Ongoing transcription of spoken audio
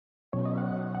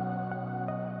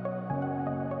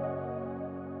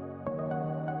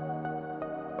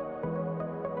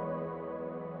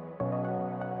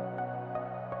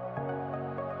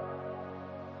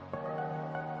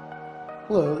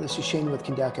Hello, this is Shane with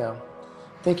Condeco.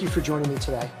 Thank you for joining me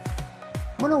today.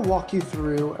 I'm going to walk you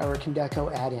through our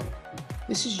Condeco Add-In.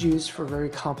 This is used for very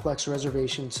complex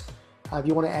reservations. If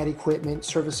you want to add equipment,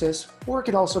 services, or it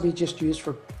could also be just used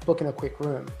for booking a quick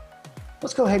room.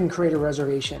 Let's go ahead and create a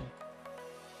reservation.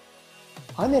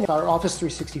 I'm in our Office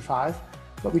 365,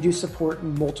 but we do support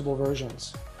multiple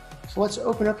versions. So let's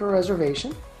open up a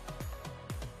reservation,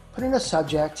 put in a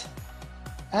subject,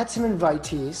 add some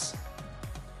invitees.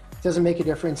 Doesn't make a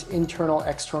difference, internal,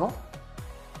 external.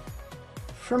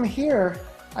 From here,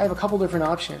 I have a couple different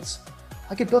options.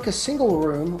 I could book a single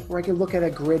room, or I could look at a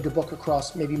grid to book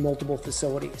across maybe multiple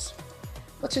facilities.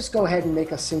 Let's just go ahead and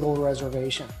make a single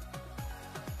reservation.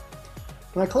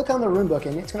 When I click on the room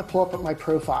booking, it's going to pull up my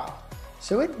profile.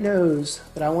 So it knows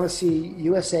that I want to see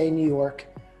USA, New York,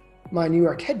 my New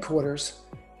York headquarters,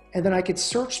 and then I could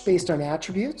search based on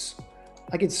attributes.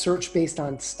 I could search based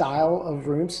on style of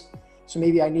rooms. So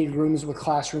maybe I need rooms with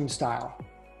classroom style.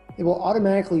 It will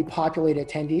automatically populate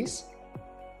attendees.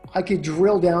 I could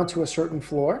drill down to a certain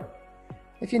floor.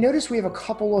 If you notice, we have a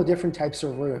couple of different types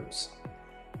of rooms.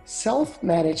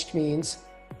 Self-managed means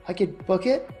I could book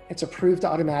it, it's approved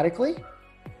automatically.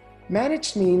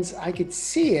 Managed means I could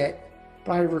see it,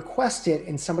 but I request it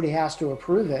and somebody has to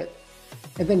approve it.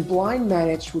 And then blind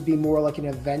managed would be more like an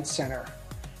event center.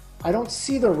 I don't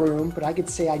see the room, but I could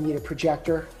say I need a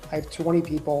projector. I have 20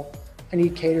 people. I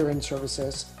need catering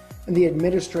services, and the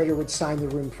administrator would sign the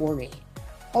room for me.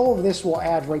 All of this will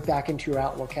add right back into your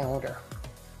Outlook calendar.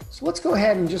 So let's go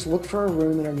ahead and just look for a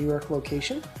room in our New York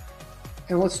location,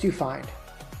 and let's do find.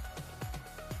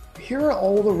 Here are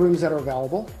all the rooms that are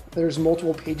available. There's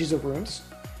multiple pages of rooms.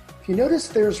 If you notice,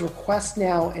 there's request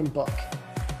now and book.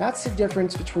 That's the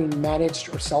difference between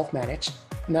managed or self-managed,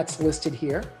 and that's listed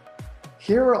here.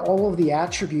 Here are all of the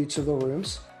attributes of the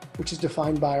rooms, which is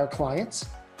defined by our clients.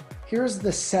 Here's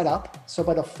the setup. So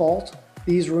by default,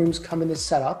 these rooms come in this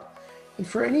setup. And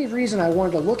for any reason I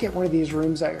wanted to look at one of these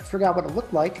rooms, I forgot what it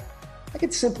looked like, I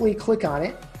could simply click on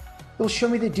it. It'll show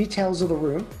me the details of the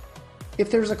room,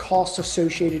 if there's a cost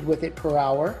associated with it per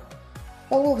hour,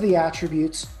 all of the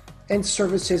attributes and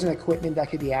services and equipment that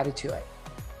could be added to it.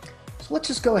 So let's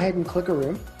just go ahead and click a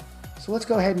room. So let's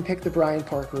go ahead and pick the Bryant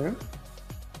Park room.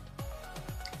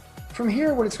 From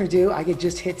here, what it's going to do, I could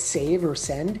just hit save or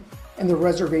send, and the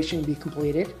reservation would be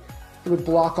completed. It would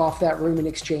block off that room in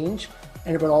exchange,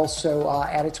 and it would also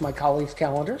add it to my colleagues'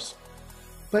 calendars.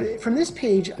 But from this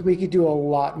page, we could do a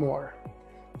lot more.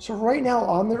 So right now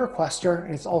I'm the requester,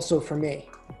 and it's also for me.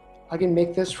 I can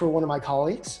make this for one of my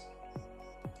colleagues.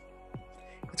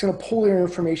 It's going to pull their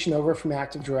information over from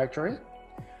Active Directory.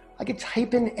 I could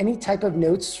type in any type of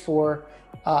notes for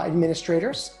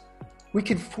administrators. We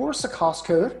could force a cost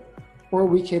code, or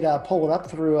we could pull it up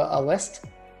through a list.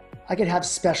 I could have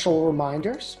special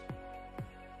reminders.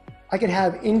 I could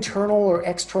have internal or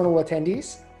external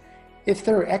attendees. If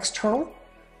they're external,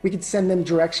 we could send them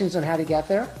directions on how to get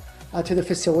there to the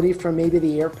facility from maybe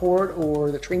the airport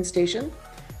or the train station.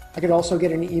 I could also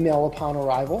get an email upon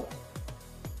arrival.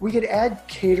 We could add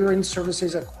catering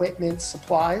services, equipment,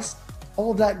 supplies,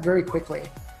 all of that very quickly.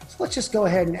 So let's just go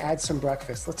ahead and add some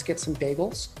breakfast. Let's get some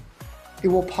bagels. It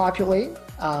will populate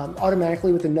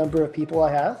automatically with the number of people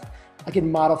I have. I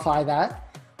can modify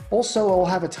that. Also, I'll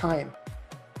have a time.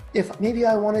 If maybe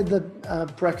I wanted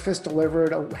the breakfast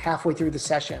delivered halfway through the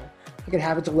session, I could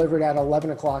have it delivered at 11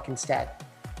 o'clock instead.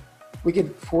 We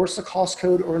could force a cost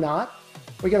code or not.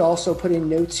 We could also put in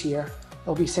notes here.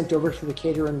 They'll be sent over to the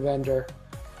catering vendor.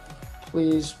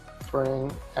 Please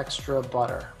bring extra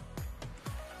butter.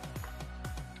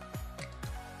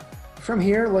 From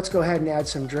here, let's go ahead and add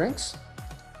some drinks.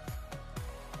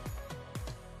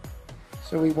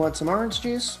 So we want some orange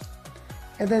juice.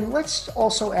 And then let's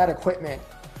also add equipment.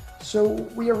 So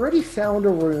we already found a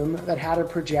room that had a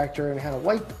projector and had a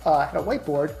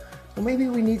whiteboard, but maybe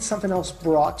we need something else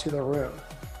brought to the room.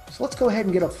 So let's go ahead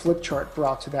and get a flip chart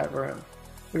brought to that room.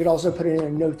 We could also put in a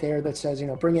note there that says,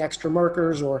 bring extra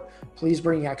markers or please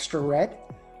bring extra red.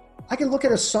 I can look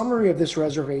at a summary of this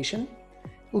reservation. It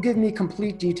will give me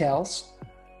complete details.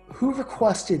 Who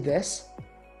requested this?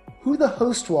 Who the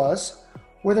host was?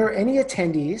 Were there any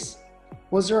attendees?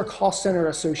 Was there a cost center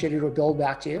associated or billed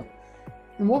back to you?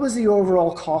 And what was the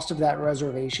overall cost of that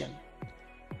reservation?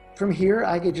 From here,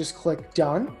 I could just click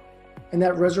done, and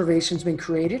that reservation's been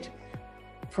created.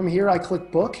 From here, I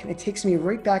click book, and it takes me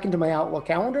right back into my Outlook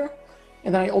calendar,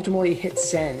 and then I ultimately hit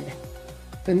send.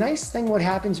 The nice thing what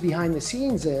happens behind the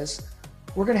scenes is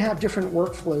we're gonna have different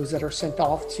workflows that are sent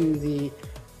off to the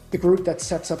group that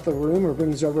sets up the room or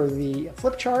brings over the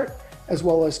flip chart, as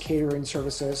well as catering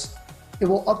services. It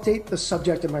will update the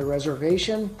subject of my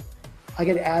reservation. I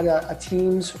can add a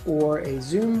Teams or a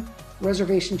Zoom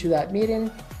reservation to that meeting,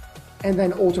 and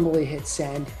then ultimately hit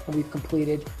send, and we've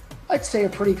completed, I'd say, a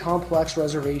pretty complex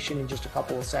reservation in just a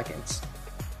couple of seconds.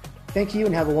 Thank you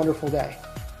and have a wonderful day.